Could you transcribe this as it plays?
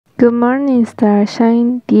Good morning,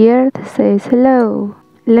 Starshine. The Earth says hello.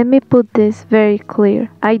 Let me put this very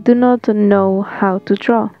clear. I do not know how to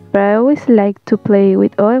draw, but I always liked to play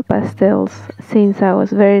with oil pastels since I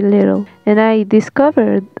was very little. And I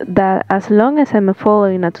discovered that as long as I'm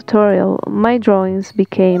following a tutorial, my drawings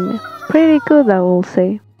became pretty good, I will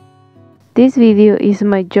say. This video is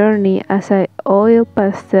my journey as an oil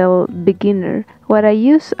pastel beginner. What I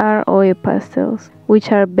use are oil pastels,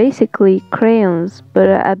 which are basically crayons but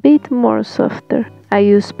a bit more softer. I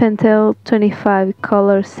use Pastel 25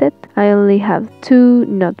 color set. I only have 2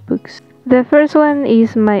 notebooks. The first one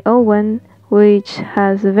is my old one, which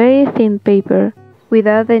has very thin paper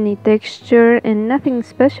without any texture and nothing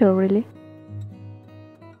special really.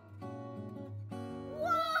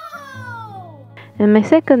 And my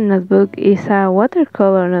second notebook is a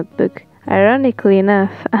watercolor notebook. Ironically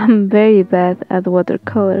enough, I'm very bad at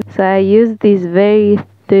watercolor, so I use these very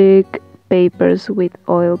thick papers with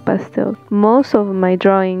oil pastels. Most of my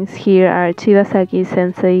drawings here are Shibasaki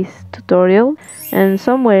sensei's tutorial and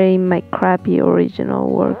somewhere in my crappy original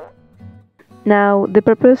work. Now, the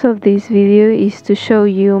purpose of this video is to show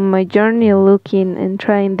you my journey looking and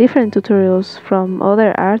trying different tutorials from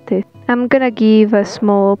other artists. I'm gonna give a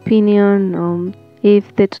small opinion on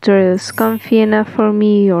if the tutorial is comfy enough for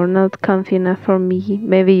me or not comfy enough for me.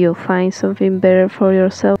 Maybe you'll find something better for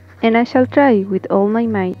yourself. And I shall try with all my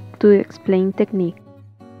might to explain technique.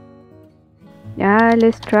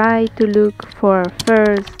 Let's try to look for our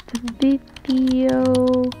first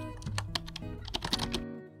video.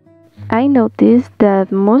 I noticed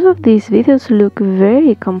that most of these videos look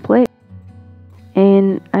very complex.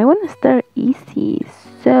 And I want to start easy,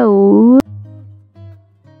 so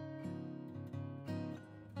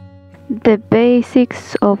The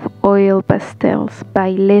Basics of Oil Pastels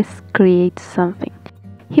by Let's Create Something.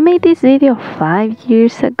 He made this video 5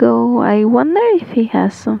 years ago. I wonder if he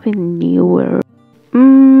has something newer.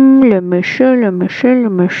 Let me share.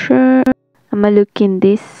 I'ma look in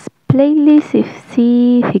this playlist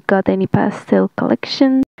see if he got any pastel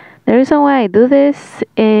collection. The reason why I do this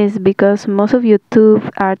is because most of YouTube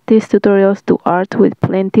artist tutorials do art with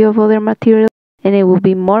plenty of other material. And it would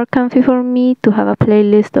be more comfy for me to have a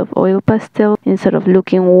playlist of oil pastel instead of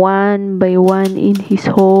looking one by one in his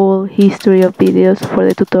whole history of videos for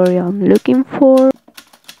the tutorial I'm looking for.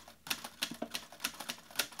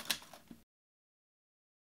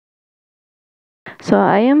 So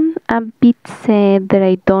I am a bit sad that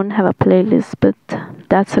I don't have a playlist, but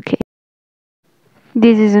that's okay.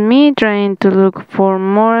 This is me trying to look for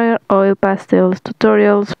more oil pastels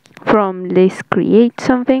tutorials from Let's Create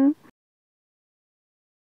Something.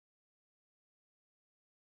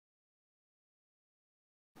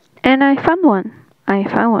 And I found one,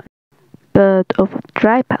 but of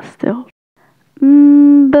dry pastel.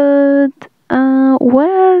 But what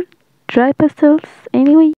are dry pastels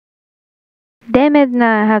anyway? Damn it,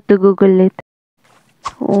 now I have to Google it.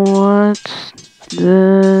 What's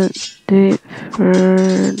the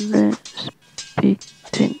difference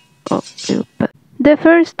between oil pastels? The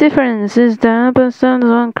first difference is that pastels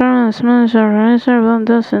on current smells are razor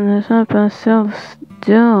bundles and the pastels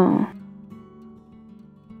do.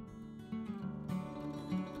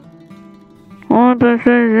 Oh,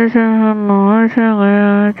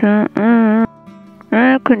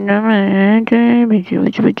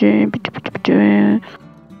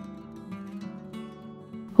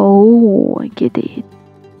 I get it.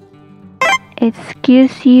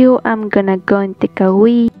 Excuse you, I'm gonna go and take a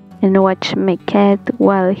wee and watch my cat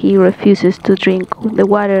while he refuses to drink the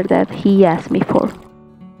water that he asked me for.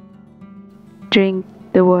 Drink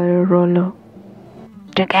the water, Rolo.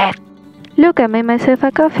 Drink it! Look, I made myself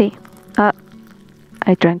a coffee.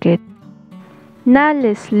 I drank it. Now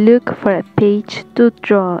let's look for a page to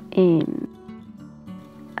draw in.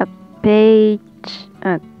 A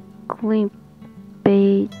clean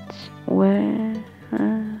page, where?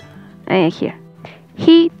 Here.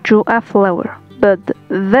 He drew a flower, but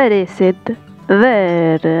that is it.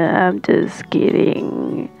 I'm just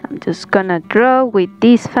kidding. I'm just gonna draw with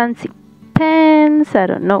these fancy pens. I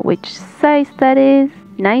don't know which size that is.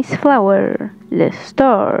 Nice flower. Let's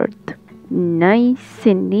start. Nice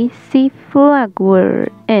and easy flower,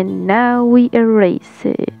 and now we erase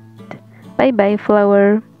it. Bye bye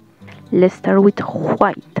flower. Let's start with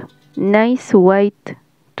white. Nice white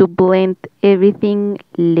to blend everything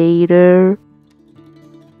later.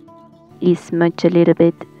 Smudge a little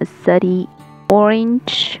bit sunny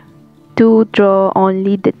orange to draw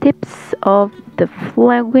only the tips of the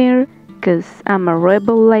flower, cause I'm a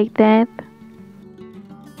rebel like that.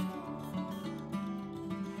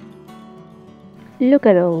 Look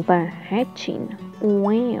at all that hatching.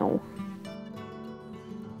 Wow.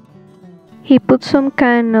 He put some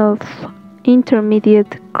kind of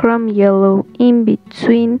intermediate chrome yellow in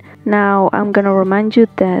between. Now I'm gonna remind you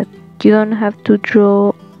that you don't have to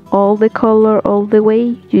draw all the color all the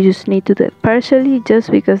way. You just need to do it partially,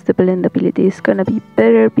 just because the blendability is gonna be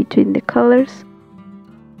better between the colors.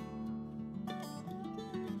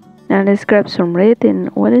 Now let's grab some red. And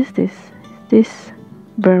what is this? Is this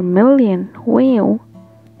vermilion? Wow.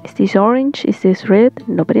 Is this orange? Is this red?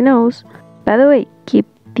 Nobody knows. By the way, keep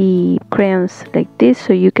the crayons like this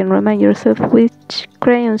so you can remind yourself which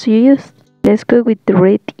crayons you used. Let's go with the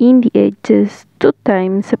red in the edges 2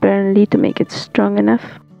 times apparently to make it strong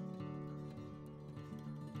enough.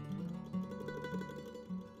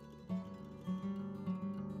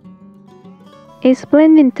 It's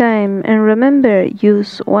blending time, and remember,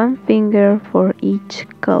 use 1 finger for each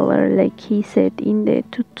color like he said in the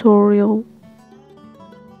tutorial.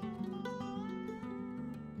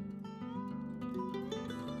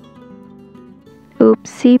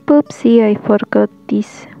 Oopsie poopsie, I forgot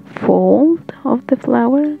this fold of the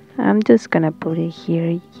flower. I'm just gonna put it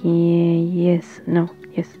here. Yeah, yes, no,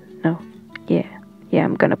 yeah,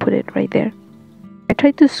 I'm gonna put it right there. I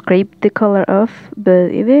tried to scrape the color off,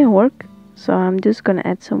 but it didn't work, so I'm just gonna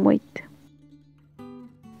add some weight.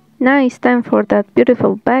 Now it's time for that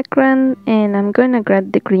beautiful background, and I'm gonna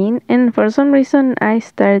grab the green, and for some reason I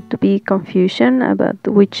started to be confusion about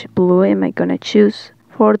which blue am I gonna choose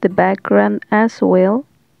for the background as well.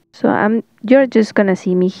 So you're just gonna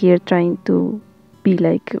see me here trying to be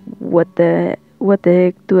like, what the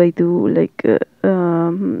heck do I do? Like,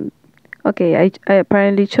 okay, I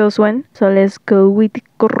apparently chose one, so let's go with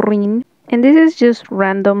green. And this is just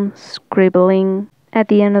random scribbling. At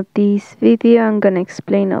the end of this video, I'm gonna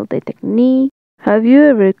explain all the technique. Have you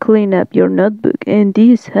ever cleaned up your notebook and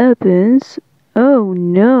this happens? Oh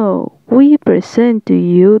no! We present to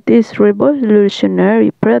you this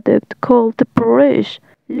revolutionary product called the brush.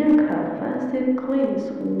 Look how fast it cleans.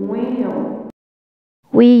 Wow!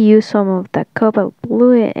 We use some of the cobalt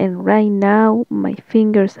blue, and right now my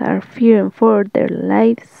fingers are fearing for their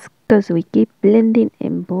lives because we keep blending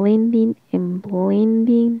and blending and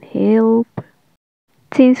blending. Help!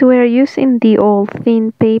 Since we're using the old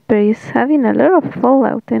thin paper, it's having a lot of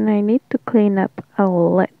fallout and I need to clean up a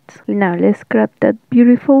lot. Now let's grab that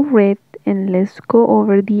beautiful red and let's go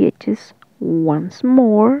over the edges once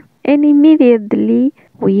more. And immediately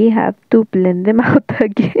we have to blend them out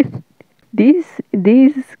again. This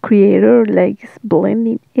creator likes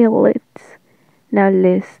blending a lot. Now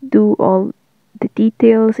let's do all the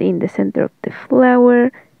details in the center of the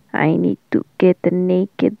flower. I need to get the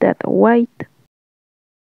naked that white.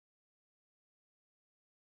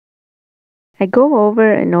 I go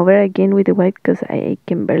over and over again with the white because I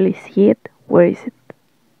can barely see it. Where is it?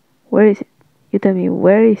 Where is it? You tell me,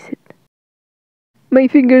 where is it? My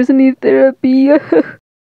fingers need therapy.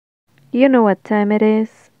 You know what time it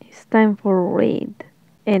is? It's time for red.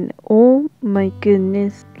 And oh my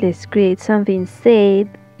goodness, let's create something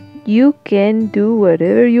sad. You can do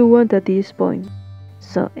whatever you want at this point.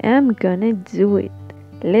 So I'm gonna do it.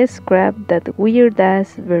 Let's grab that weird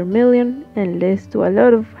ass vermilion and let's do a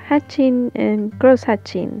lot of hatching and cross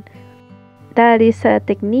hatching. That is a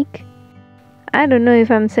technique. I don't know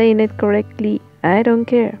if I'm saying it correctly, I don't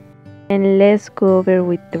care. And let's go over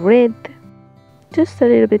with the red, just a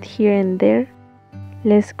little bit here and there.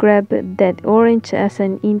 Let's grab that orange as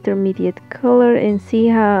an intermediate color and see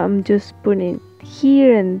how I'm just putting it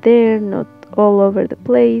here and there, not all over the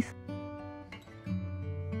place.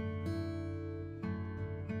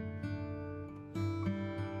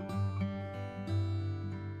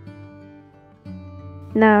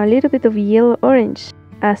 Now a little bit of yellow orange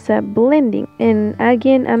as a blending, and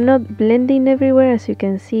again I'm not blending everywhere. As you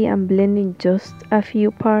can see, I'm blending just a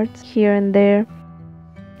few parts here and there.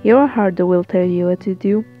 Your heart will tell you what to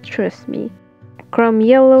do, trust me. Chrome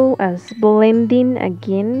yellow as blending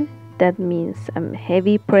again. That means I'm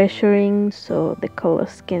heavy pressuring so the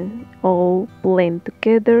colors can all blend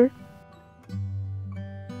together.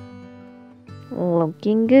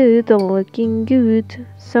 Looking good, looking good.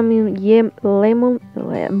 Some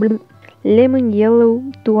lemon yellow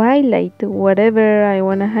to highlight whatever I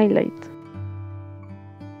want to highlight.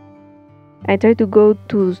 I try to go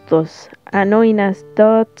to those annoying ass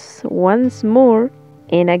dots once more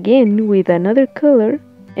and again with another color,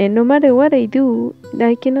 and no matter what I do,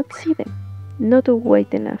 I cannot see them, not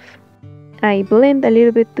white enough. I blend a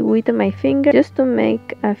little bit with my finger just to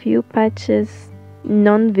make a few patches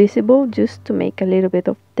non-visible, just to make a little bit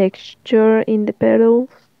of texture in the petals.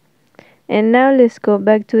 And now let's go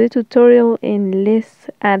back to the tutorial and let's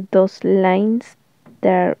add those lines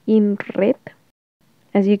that are in red.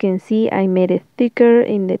 As you can see, I made it thicker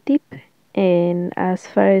in the tip and as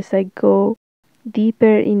far as I go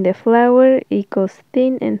deeper in the flower, it goes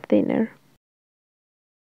thin and thinner.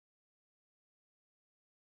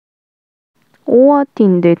 What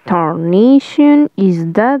in the tarnation is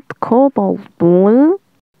that cobalt blue?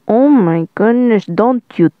 Oh my goodness, don't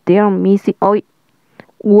you dare miss it. Oh,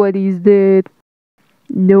 what is that?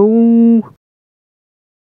 No.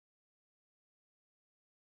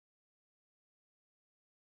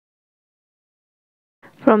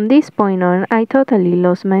 From this point on, I totally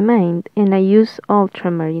lost my mind and I used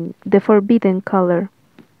ultramarine, the forbidden color,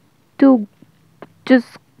 to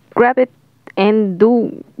just grab it and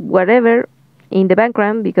do whatever in the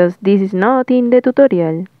background because this is not in the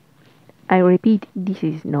tutorial. I repeat, this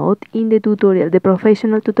is not in the tutorial, the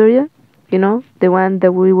professional tutorial, the one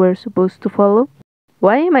that we were supposed to follow.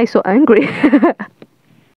 Why am I so angry?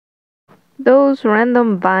 Those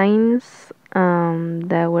random vines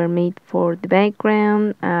that were made for the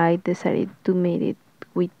background, I decided to make it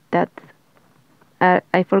with that.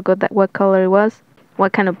 I forgot that what color it was,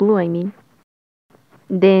 what kind of blue I mean.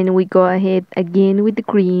 Then we go ahead again with the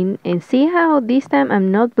green and see how this time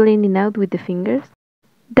I'm not blending out with the fingers.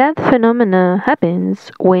 That phenomena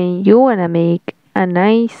happens when you wanna make a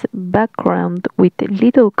nice background with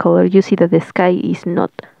little color. You see that the sky is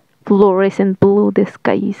not fluorescent blue, the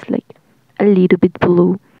sky is like a little bit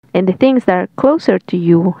blue. And the things that are closer to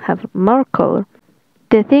you have more color.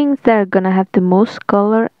 The things that are gonna have the most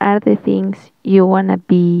color are the things you wanna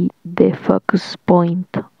be the focus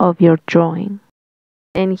point of your drawing.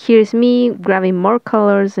 And here's me grabbing more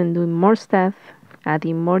colors and doing more stuff,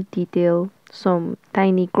 adding more detail, some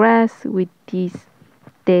tiny grass with this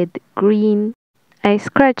dead green. I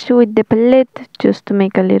scratched with the palette just to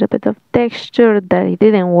make a little bit of texture that it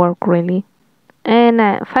didn't work really. And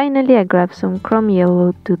finally I grabbed some chrome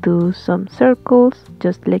yellow to do some circles,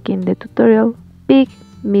 just like in the tutorial, big,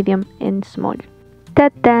 medium and small.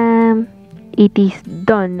 Ta-da! It is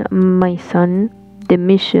done, my son. The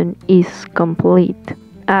mission is complete.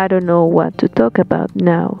 I don't know what to talk about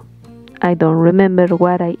now. I don't remember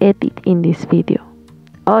what I edited in this video.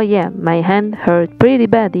 Oh yeah, my hand hurt pretty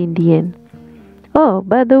bad in the end. Oh,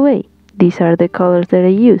 by the way, these are the colors that I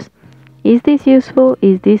used. Is this useful?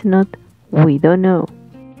 Is this not? We don't know.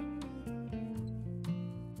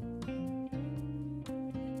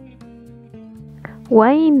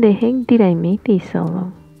 Why in the heck did I make this so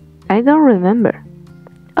long? I don't remember.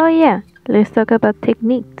 Oh yeah, let's talk about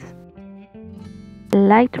techniques.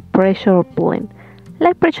 Light pressure blend.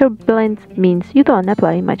 Light pressure blend means you don't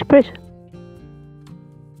apply much pressure.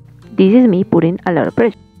 This is me putting a lot of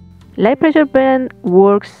pressure. Light pressure blend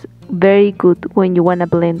works very good when you wanna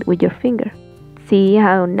blend with your finger. See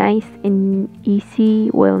how nice and easy?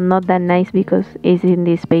 Well, not that nice because it's in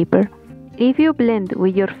this paper. If you blend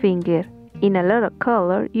with your finger in a lot of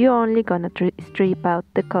color, you're only gonna strip out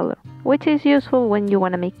the color, which is useful when you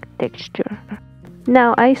wanna make texture.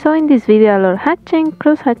 Now, I saw in this video a lot of hatching,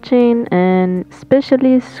 cross-hatching, and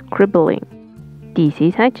especially scribbling. This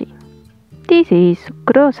is hatching. This is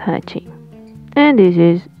cross-hatching. And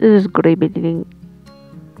this is scribbling.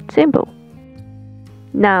 Simple.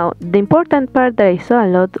 Now, the important part that I saw a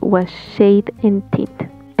lot was shade and tint.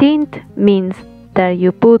 Tint means that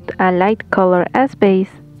you put a light color as base,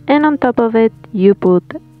 and on top of it, you put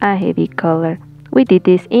a heavy color. We did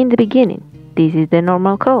this in the beginning. This is the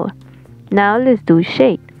normal color. Now let's do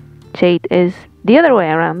shade. Shade is the other way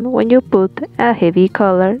around, when you put a heavy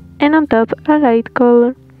color and on top a light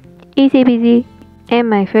color. Easy peasy. And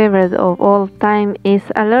my favorite of all time is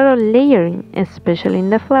a lot of layering, especially in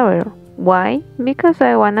the flower. Why? Because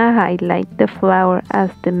I wanna highlight the flower as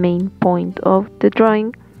the main point of the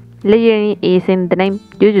drawing. Layering is in the name.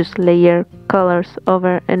 You just layer colors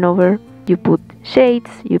over and over. You put shades,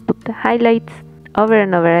 you put the highlights over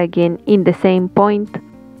and over again in the same point.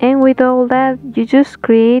 And with all that, you just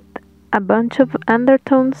create a bunch of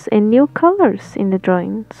undertones and new colors in the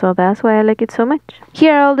drawing. So that's why I like it so much.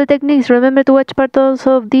 Here are all the techniques. Remember to watch part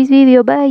also of this video. Bye!